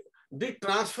that the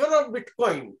transfer of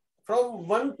Bitcoin from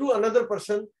one to another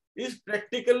person is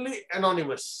practically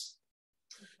anonymous.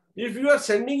 If you are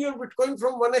sending your Bitcoin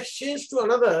from one exchange to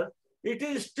another, it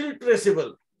is still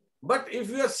traceable. But if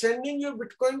you are sending your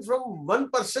Bitcoin from one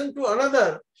person to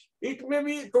another, it may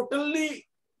be totally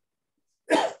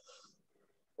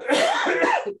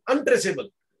untraceable.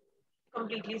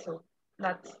 Completely so.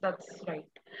 That's right.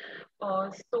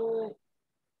 So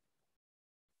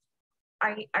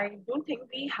I don't think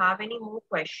we have any more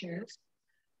questions.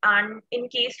 And in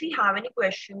case we have any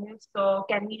questions,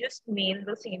 can we just mail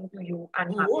the same to you?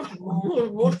 And most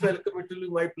welcome. It will be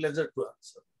my pleasure to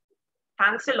answer.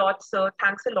 Thanks a lot, sir.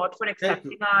 Thanks a lot for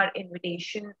accepting our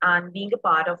invitation and being a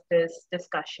part of this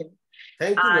discussion.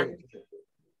 Thank you very much.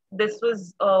 This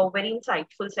was a very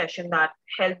insightful session that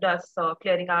helped us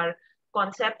clearing our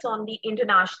concepts on the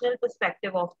international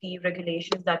perspective of the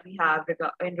regulations that we have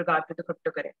in regard to the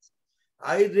cryptocurrency.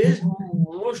 I raised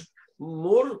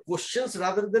more questions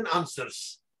rather than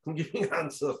answers, giving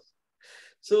answers.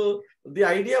 So the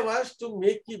idea was to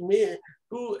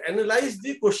to analyze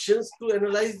the questions, to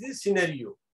analyze the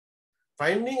scenario.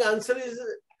 Finding answer is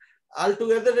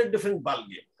altogether a different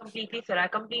ballgame. Completely, sir. I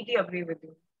completely agree with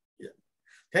you. Yeah.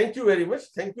 Thank you very much.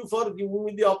 Thank you for giving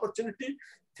me the opportunity.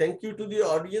 Thank you to the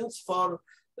audience for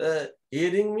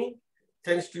hearing me.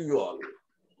 Thanks to you all.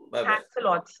 Bye-bye. Thanks a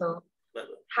lot, sir.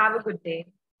 Bye-bye. Have a good day.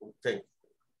 Thank you.